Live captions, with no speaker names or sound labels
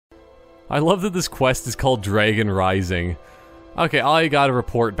I love that this quest is called Dragon Rising. Okay, I gotta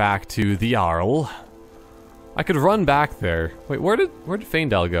report back to the Jarl. I could run back there. Wait, where did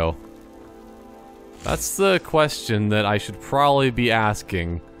Faendal go? That's the question that I should probably be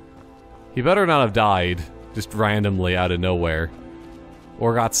asking. He better not have died, just randomly out of nowhere.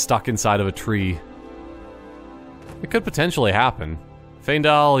 Or got stuck inside of a tree. It could potentially happen.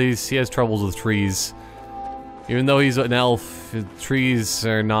 Faendal, he has troubles with trees. Even though he's an elf, trees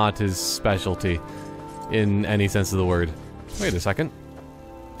are not his specialty. In any sense of the word. Wait a second.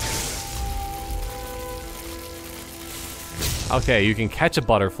 Okay, you can catch a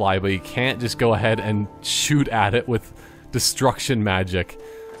butterfly, but you can't just go ahead and shoot at it with destruction magic.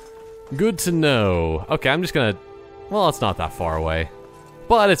 Good to know. Okay, I'm just gonna... Well, it's not that far away.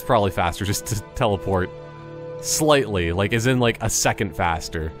 But it's probably faster just to teleport. Slightly, like as in like a second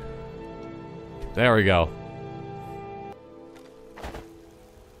faster. There we go.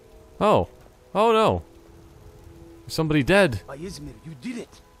 Oh. Oh no. There's somebody dead. You did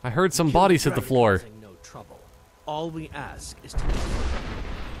it. I heard some bodies hit the floor. No trouble. All we ask is to...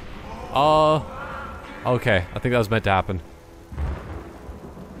 Okay, I think that was meant to happen.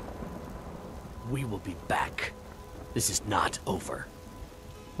 We will be back. This is not over.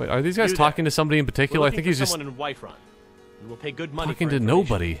 Wait, are these guys talking to somebody in particular? I think he's just someone in Whiterun. We will pay good money talking for to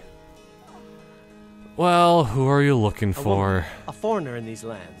nobody. Well, who are you looking for? A foreigner in these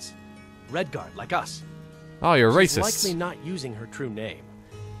lands. Redguard, like us. Oh, you're She's racist. likely not using her true name.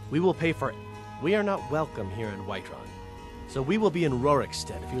 We will pay for it. We are not welcome here in Whiterun. So we will be in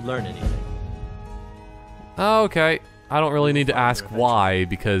Rorikstead if you learn anything. Okay. I don't really need to ask why,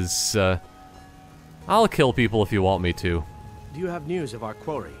 because, I'll kill people if you want me to. Do you have news of our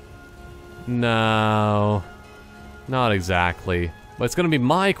quarry? No. Not exactly. But it's gonna be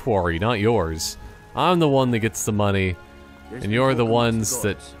my quarry, not yours. I'm the one that gets the money, and you're the ones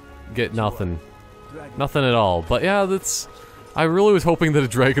that get nothing. Nothing at all. But yeah, that's... I really was hoping that a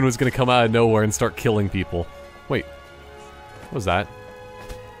dragon was gonna come out of nowhere and start killing people. Wait. What was that?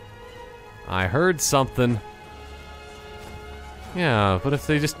 I heard something. Yeah, but if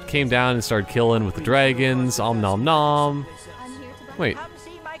they just came down and started killing with the dragons, om nom nom. Wait. Come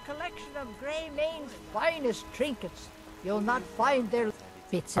see my collection of Grey Mane's finest trinkets. You'll not find their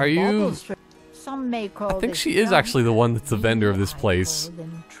bits and baubles for... Some may call I think she is actually the one that's the vendor of this place.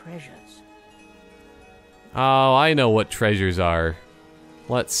 Oh, I know what treasures are.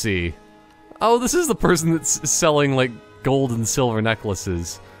 Let's see. Oh, this is the person that's selling, like, gold and silver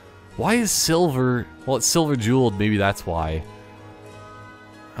necklaces. Why is silver... Well, it's silver jeweled, maybe that's why.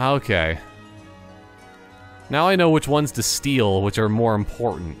 Okay. Now I know which ones to steal, which are more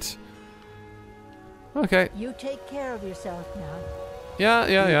important. Okay. You take care of yourself now.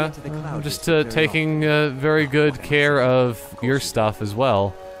 Yeah. I'm just taking very good care of your stuff as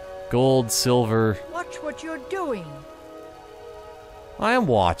well. Gold, silver... Watch what you're doing. I am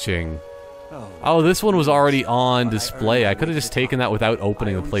watching. Oh, this one was already on display. I could have just taken that without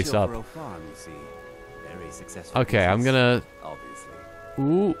opening the place up. Okay, I'm gonna...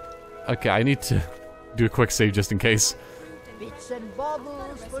 Ooh. Okay, I need to do a quick save just in case. Bits and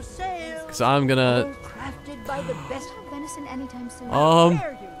baubles for sale. Because I'm gonna... Crafted by the best venison anytime soon.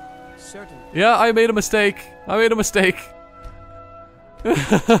 Yeah, I made a mistake. Because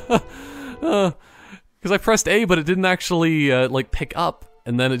I pressed A, but it didn't actually, like, pick up.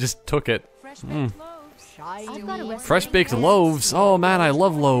 And then it just took it. Fresh baked loaves. Oh man, I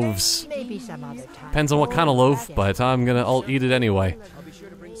love loaves. Maybe some other time. Depends on what kind of loaf, but I'll eat it anyway.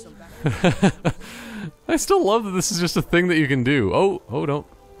 I still love that this is just a thing that you can do. Oh, don't.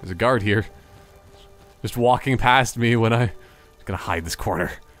 There's a guard here. Just walking past me when I'm gonna hide this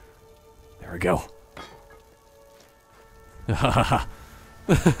corner. There we go.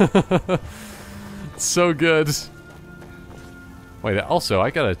 So good. Wait, also, I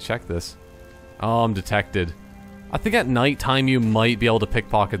gotta check this. Oh, I'm detected. I think at nighttime you might be able to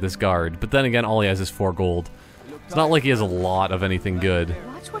pickpocket this guard, but then again, all he has is 4 gold. It's not like he has a lot of anything good.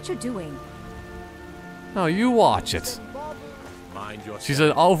 Watch what you're doing. No, you watch it. She's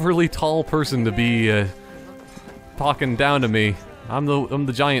an overly tall person to be talking down to me. I'm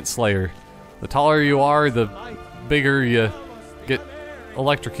the giant slayer. The taller you are, the bigger you get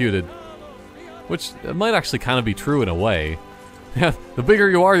electrocuted. Which might actually kind of be true in a way. Yeah, the bigger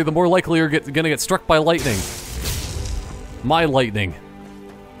you are, the more likely you're gonna get struck by lightning. My lightning.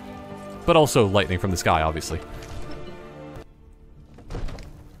 But also lightning from the sky, obviously.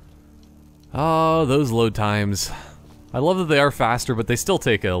 Oh, those load times. I love that they are faster, but they still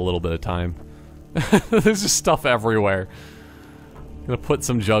take a little bit of time. There's just stuff everywhere. Gonna put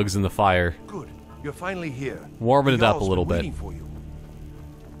some jugs in the fire. Good. You're finally here. Warming it up a little bit.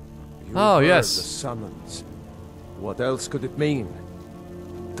 Oh, yes. The summons. What else could it mean?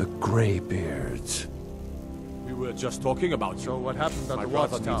 The Greybeards. We were just talking about you. So what happened at My the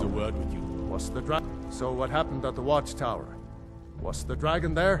brother needs a watchtower? word with you. What's the So what happened at the watchtower? Was the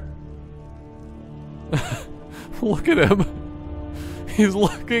dragon there? Look at him. He's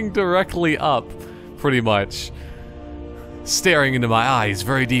looking directly up, pretty much. Staring into my eyes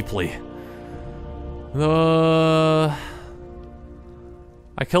very deeply.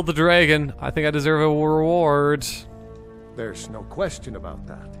 I killed the dragon. I think I deserve a reward. There's no question about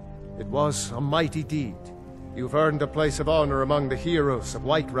that. It was a mighty deed. You've earned a place of honor among the heroes of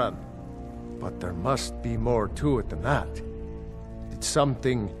Whiterun. But there must be more to it than that. Did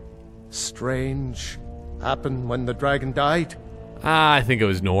something strange happen when the dragon died? I think it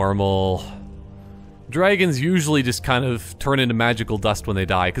was normal. Dragons usually just kind of turn into magical dust when they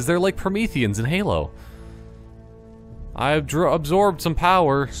die, because they're like Prometheans in Halo. I absorbed some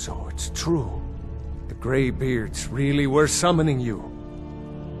power. So it's true. The Greybeards really were summoning you.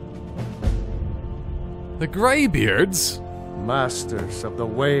 The Greybeards? Masters of the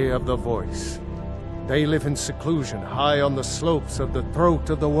Way of the Voice. They live in seclusion high on the slopes of the throat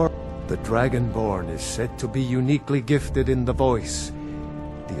of the world. The Dragonborn is said to be uniquely gifted in the voice.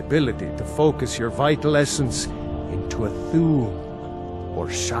 The ability to focus your vital essence into a thum or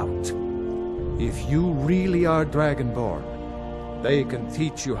shout. If you really are Dragonborn, they can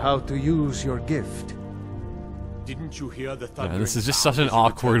teach you how to use your gift. Didn't you hear the thunder? Yeah, this is just such an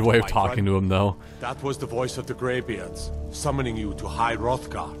awkward way of talking to him, though. That was the voice of the Greybeards, summoning you to High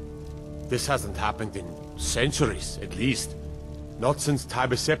Hrothgar. This hasn't happened in centuries, at least. Not since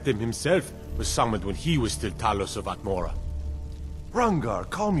Tiber Septim himself was summoned when he was still Talos of Atmora. Rungar,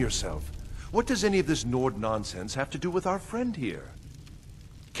 calm yourself. What does any of this Nord nonsense have to do with our friend here?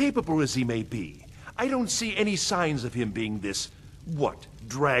 Capable as he may be, I don't see any signs of him being this, what,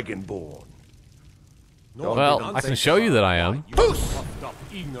 Dragonborn. Well, I can show you that I am. You puffed up,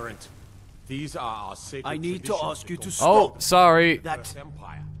 ignorant. These are our sacred I need to traditions ask you to that Oh, stop. sorry. That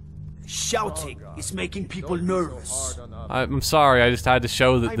Empire. shouting is making people nervous. I'm sorry, I just had to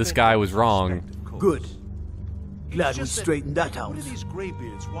show that this guy was wrong. Good. Glad we Just that- straightened that out. What do these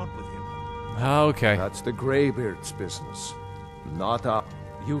Greybeards want with him? Okay. That's the Greybeards' business. Not up.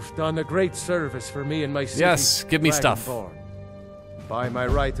 You've done a great service for me and my city. Yes, give me stuff. Dragonborn. By my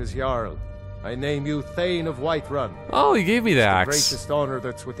right as Jarl, I name you Thane of Whiterun. Oh, he gave me the The axe. greatest honor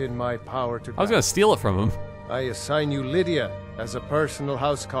that's within my power to I was gonna steal it from him. I assign you Lydia as a personal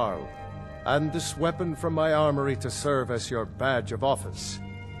housecarl, and this weapon from my armory to serve as your badge of office.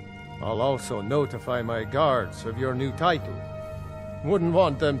 I'll also notify my guards of your new title. Wouldn't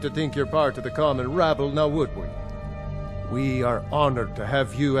want them to think you're part of the common rabble, now would we? We are honored to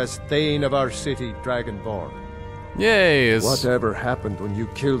have you as Thane of our city, Dragonborn. Yay! Whatever happened when you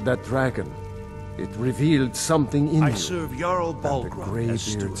killed that dragon, it revealed something in I you. serve Jarl And the Balgruuf as Greybeards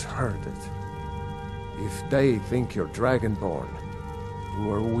steward. heard it. If they think you're Dragonborn,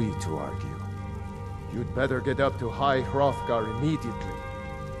 who are we to argue? You'd better get up to High Hrothgar immediately.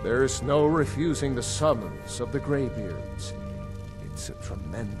 There's no refusing the summons of the Greybeards. It's a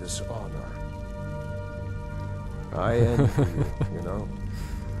tremendous honor. I envy you, know,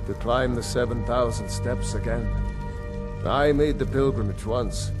 to climb the 7,000 steps again. I made the pilgrimage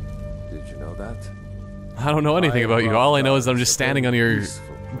once. Did you know that? I don't know anything about you. All I know is I'm just standing on your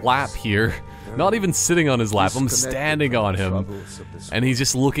lap here. Not even sitting on his lap, I'm standing on him. And he's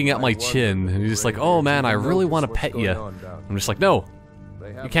just looking at my chin, and he's just like, oh man, I really want to pet you. I'm just like, no,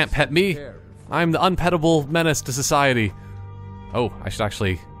 you can't pet me. I'm the Un-Petable menace to society. Oh, I should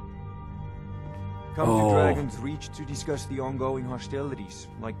actually... Come Oh. to Dragon's Reach to discuss the ongoing hostilities,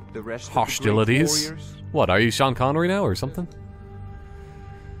 like the rest of the Hostilities? great warriors. What, are you Sean Connery now or something?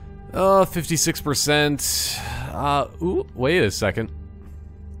 56%. Ooh, wait a second.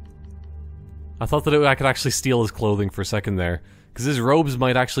 I thought that I could actually steal his clothing for a second there. Because his robes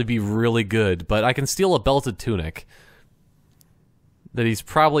might actually be really good, but I can steal a belted tunic. That he's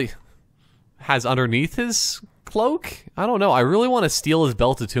probably... has underneath his cloak? I don't know. I really want to steal his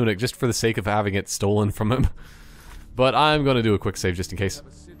belted tunic just for the sake of having it stolen from him. But I'm going to do a quick save just in case.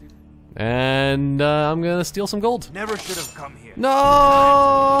 And I'm going to steal some gold. Never should have come here. No!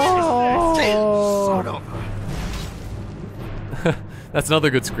 Son of a... That's another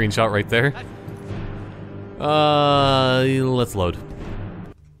good screenshot right there. Let's load.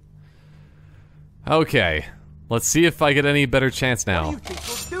 Okay. Let's see if I get any better chance What do now. you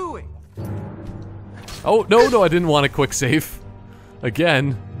think you're doing? Oh, no, I didn't want a quick save.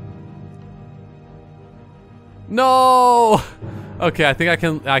 Again. No! Okay, I think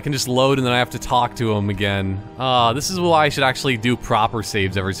I can just load and then I have to talk to him again. This is why I should actually do proper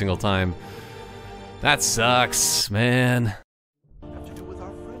saves every single time. That sucks, man.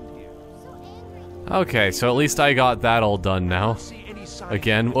 Okay, so at least I got that all done now.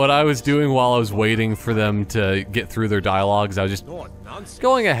 Again, what I was doing while I was waiting for them to get through their dialogues, I was just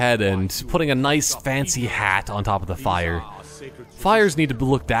going ahead and putting a nice fancy hat on top of the fire. Fires need to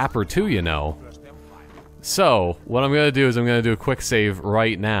look dapper too, you know. So, what I'm gonna do is I'm gonna do a quick save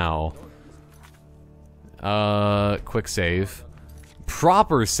right now. Quick save.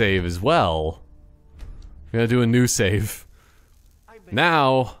 Proper save as well. I'm gonna do a new save.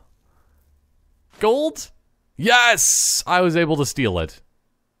 Now... Gold? Yes! I was able to steal it.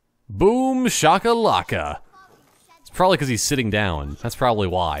 Boom shakalaka. It's probably because he's sitting down. That's probably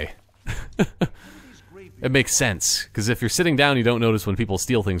why. It makes sense, because if you're sitting down, you don't notice when people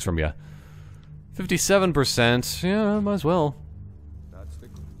steal things from you. 57%. Yeah, might as well.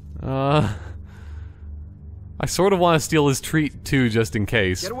 I sort of want to steal his treat too, just in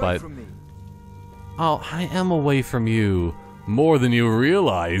case, but... Oh, I am away from you. More than you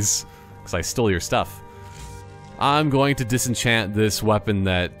realize. Because I stole your stuff. I'm going to disenchant this weapon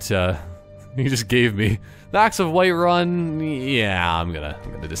that you just gave me. The Axe of Whiterun, yeah, I'm gonna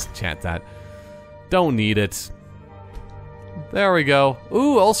disenchant that. Don't need it. There we go.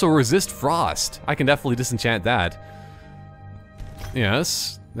 Ooh, also resist frost. I can definitely disenchant that.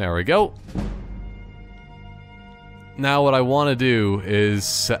 Yes, there we go. Now what I want to do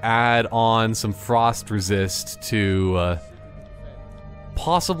is add on some frost resist to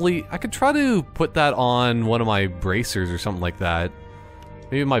possibly, I could try to put that on one of my bracers or something like that.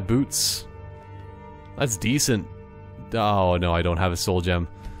 Maybe my boots. That's decent. Oh no, I don't have a soul gem.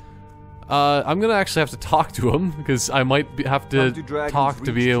 I'm gonna actually have to talk to him, because I might have to talk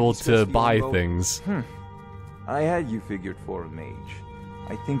to be able to buy things. I had you figured for a mage.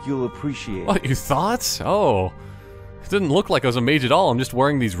 I think you'll appreciate it. What, you thought? Oh. It didn't look like I was a mage at all. I'm just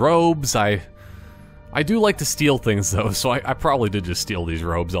wearing these robes. I do like to steal things, though, so I probably did just steal these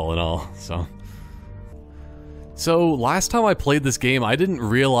robes all in all, so... So, last time I played this game, I didn't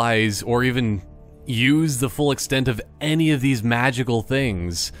realize or even use the full extent of any of these magical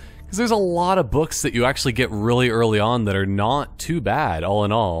things. Because there's a lot of books that you actually get really early on that are not too bad, all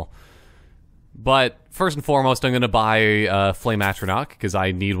in all. But, first and foremost, I'm going to buy Flame Atronach, because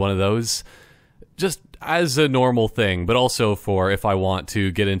I need one of those. Just as a normal thing, but also for if I want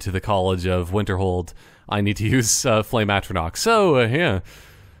to get into the College of Winterhold, I need to use Flame Atronach. So, yeah.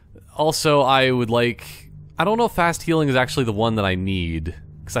 Also, I would like... I don't know if fast healing is actually the one that I need.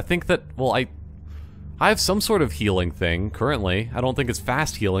 Because I think that, well, I have some sort of healing thing currently. I don't think it's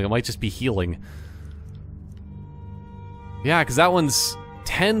fast healing, it might just be healing. Yeah, because that one's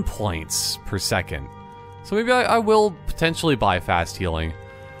 10 points per second. So maybe I will potentially buy fast healing.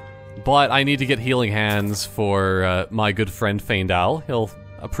 But I need to get healing hands for my good friend Faendal. He'll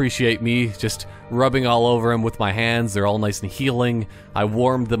appreciate me just rubbing all over him with my hands. They're all nice and healing. I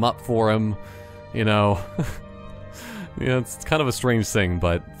warmed them up for him. You know. Yeah, it's kind of a strange thing,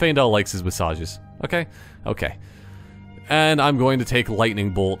 but Faendal likes his massages. Okay? Okay. And I'm going to take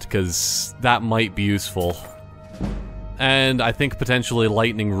Lightning Bolt, because that might be useful. And I think potentially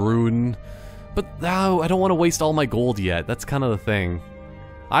Lightning Rune. But no, I don't want to waste all my gold yet. That's kind of the thing.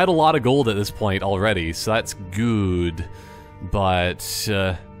 I had a lot of gold at this point already, so that's good. But,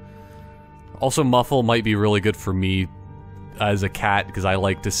 also Muffle might be really good for me as a cat, because I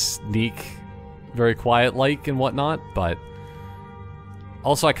like to sneak very quiet-like and whatnot, but...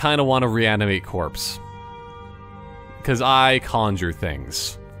 Also, I kind of want to reanimate Corpse. Because I conjure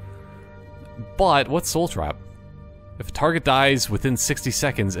things. But, what's Soul Trap? If a target dies within 60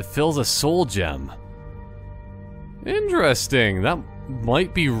 seconds, it fills a soul gem. Interesting. That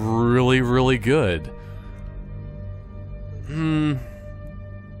might be really, really good.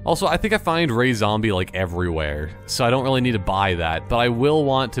 Also, I think I find Ray Zombie, like, everywhere. So I don't really need to buy that. But I will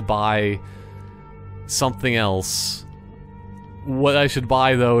want to buy something else. What I should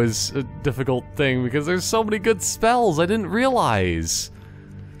buy, though, is a difficult thing, because there's so many good spells I didn't realize.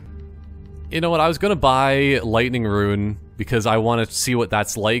 You know what, I was gonna buy Lightning Rune, because I want to see what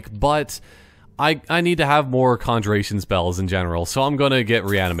that's like, but I need to have more conjuration spells in general, so I'm gonna get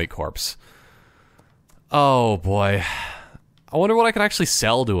Reanimate Corpse. Oh boy. I wonder what I can actually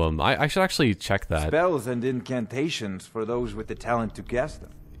sell to him. I should actually check that. Spells and incantations for those with the talent to cast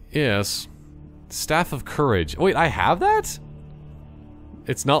them. Yes. Staff of Courage. Wait, I have that?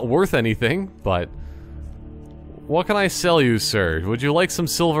 It's not worth anything, but... What can I sell you, sir? Would you like some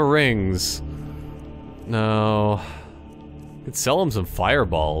silver rings? No. Could sell him some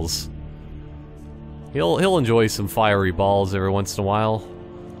fireballs. He'll enjoy some fiery balls every once in a while.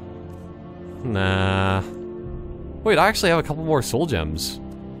 Nah. Wait, I actually have a couple more soul gems.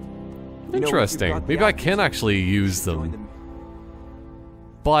 Interesting. Maybe I can actually use them.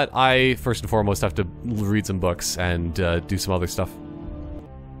 But I, first and foremost, have to read some books and do some other stuff.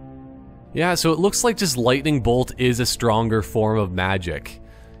 Yeah, so it looks like just Lightning Bolt is a stronger form of magic.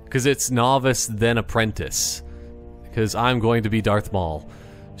 Because it's Novice, then Apprentice. Because I'm going to be Darth Maul,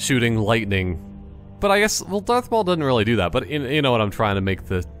 shooting lightning. But I guess, well, Darth Maul doesn't really do that, but you know what, I'm trying to make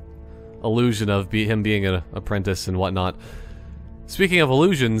the illusion of him being an apprentice and whatnot. Speaking of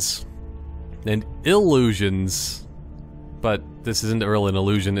illusions, and illusions, but this isn't really an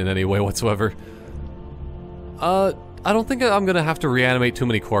illusion in any way whatsoever. I don't think I'm gonna have to reanimate too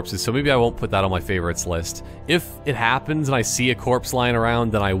many corpses, so maybe I won't put that on my favorites list. If it happens and I see a corpse lying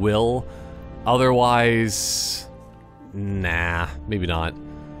around, then I will. Otherwise, nah, maybe not.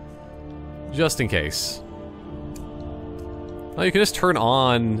 Just in case. Oh, you can just turn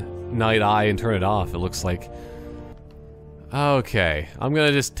on Night Eye and turn it off, it looks like. Okay, I'm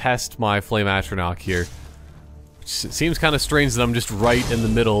gonna just test my Flame Atronach here. Which seems kind of strange that I'm just right in the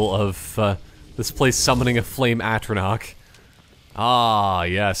middle of this place summoning a Flame Atronach. Ah,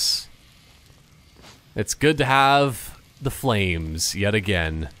 yes. It's good to have the flames, yet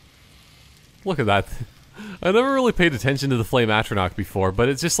again. Look at that. I never really paid attention to the Flame Atronach before, but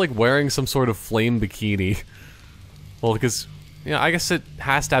it's just like wearing some sort of flame bikini. Well, because, you know, I guess it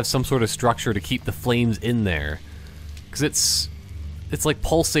has to have some sort of structure to keep the flames in there. Because it's like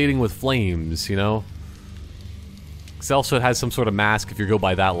pulsating with flames, you know? Because also it has some sort of mask if you go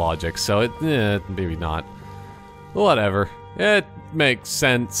by that logic, so maybe not. Whatever. It makes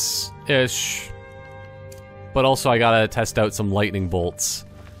sense-ish. But also I gotta test out some lightning bolts.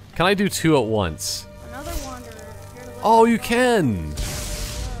 Can I do 2 at once? Oh, you can!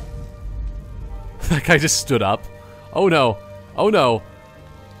 That guy just stood up. Oh no. Oh no.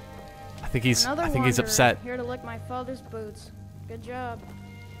 I think he's upset. Here to lick my father's boots. Good job.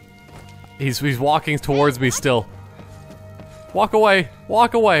 He's walking towards me still. Walk away.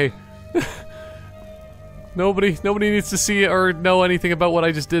 Walk away. Nobody needs to see or know anything about what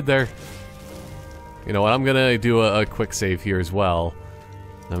I just did there. You know what? I'm gonna do a quick save here as well.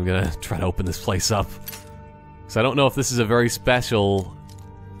 I'm gonna try to open this place up. So I don't know if this is a very special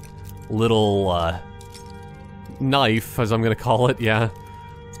little knife, as I'm gonna call it, yeah.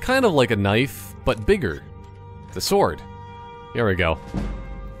 It's kind of like a knife, but bigger. It's a sword. Here we go.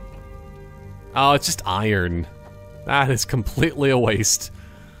 Oh, it's just iron. That is completely a waste.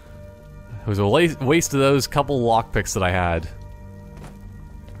 It was a waste of those couple lockpicks that I had.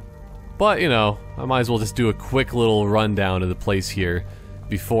 But, you know, I might as well just do a quick little rundown of the place here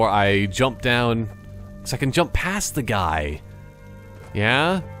before I jump down, so I can jump past the guy.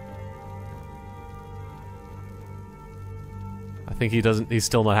 Yeah? I think he's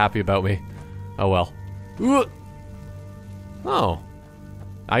still not happy about me. Oh well. Oh.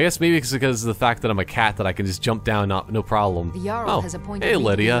 I guess maybe it's because of the fact that I'm a cat that I can just jump down, no problem. The Jarl has appointed hey, me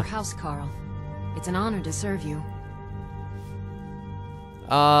Lydia. to be your house, Carl. It's an honor to serve you.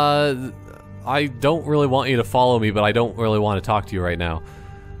 I don't really want you to follow me, but I don't really want to talk to you right now.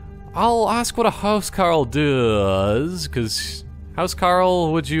 I'll ask what a housecarl does, because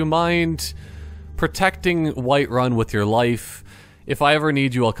housecarl, would you mind protecting Whiterun with your life? If I ever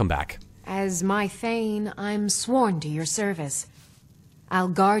need you, I'll come back. As my Thane, I'm sworn to your service. I'll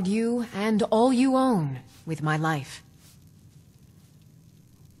guard you and all you own with my life.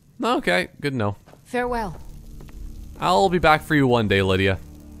 Okay, good to know. Farewell. I'll be back for you one day, Lydia.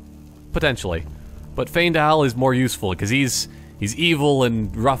 Potentially. But Faendal is more useful, because he's evil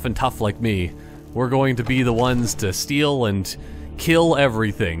and rough and tough like me. We're going to be the ones to steal and kill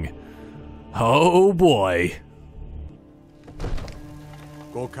everything. Oh boy.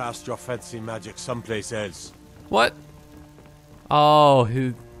 Go cast your fancy magic someplace else. What? Oh,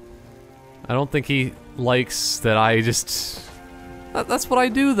 I don't think he likes that I just... That's what I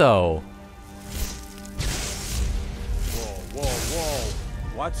do, though. Whoa, whoa,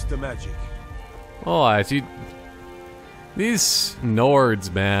 whoa. Watch the magic. Oh, actually... These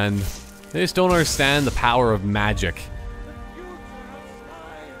Nords, man. They just don't understand the power of magic.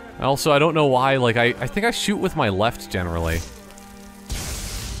 Also, I don't know why, like, I think I shoot with my left, generally.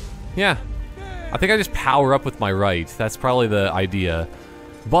 Yeah. I think I just power up with my right. That's probably the idea.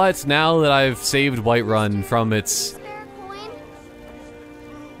 But now that I've saved Whiterun from its...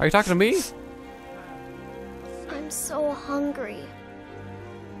 Are you talking to me? I'm so hungry.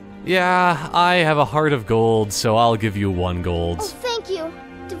 Yeah, I have a heart of gold, so I'll give you 1 gold. Oh, thank you.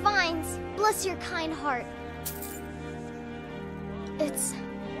 Divines, bless your kind heart.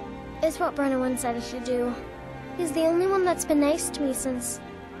 It's what Brennan said I should do. He's the only one that's been nice to me since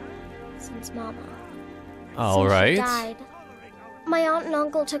Mama. Alright. Since she died. My aunt and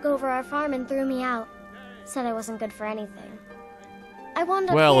uncle took over our farm and threw me out. Said I wasn't good for anything. I wound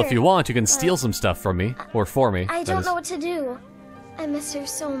up Well, here, if you want, you can steal some stuff from me. Or for me. I don't know what to do. I miss her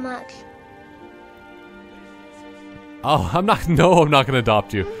so much. Oh, I'm not gonna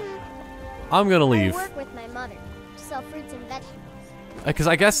adopt you. I'm gonna leave. I work with my mother to sell fruits and vegetables. Because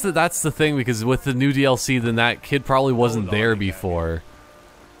I guess that's the thing, because with the new DLC, then that kid probably wasn't there before.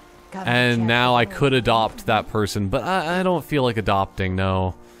 And now I could adopt that person, but I don't feel like adopting,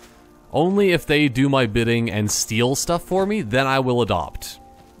 no. Only if they do my bidding and steal stuff for me, then I will adopt.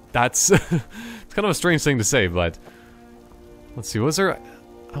 That's it's kind of a strange thing to say, but... Let's see, was there...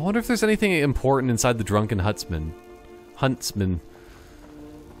 I wonder if there's anything important inside the Drunken Huntsman. I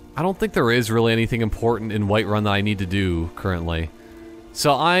don't think there is really anything important in Whiterun that I need to do currently.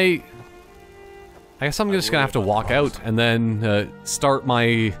 So I guess I'm just gonna have to walk out and then start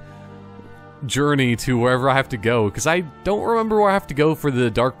my journey to wherever I have to go, because I don't remember where I have to go for the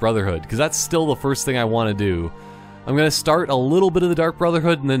Dark Brotherhood, because that's still the first thing I want to do. I'm gonna start a little bit of the Dark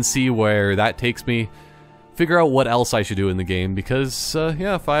Brotherhood and then see where that takes me. Figure out what else I should do in the game, because,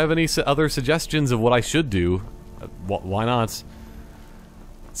 yeah, if I have any other suggestions of what I should do, why not?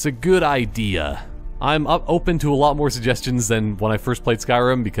 It's a good idea. I'm open to a lot more suggestions than when I first played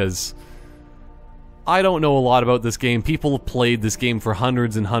Skyrim, because I don't know a lot about this game. People have played this game for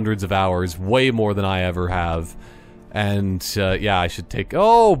hundreds and hundreds of hours, way more than I ever have. And, yeah, I should take...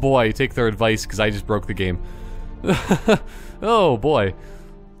 Oh, boy, take their advice, because I just broke the game. Oh, boy.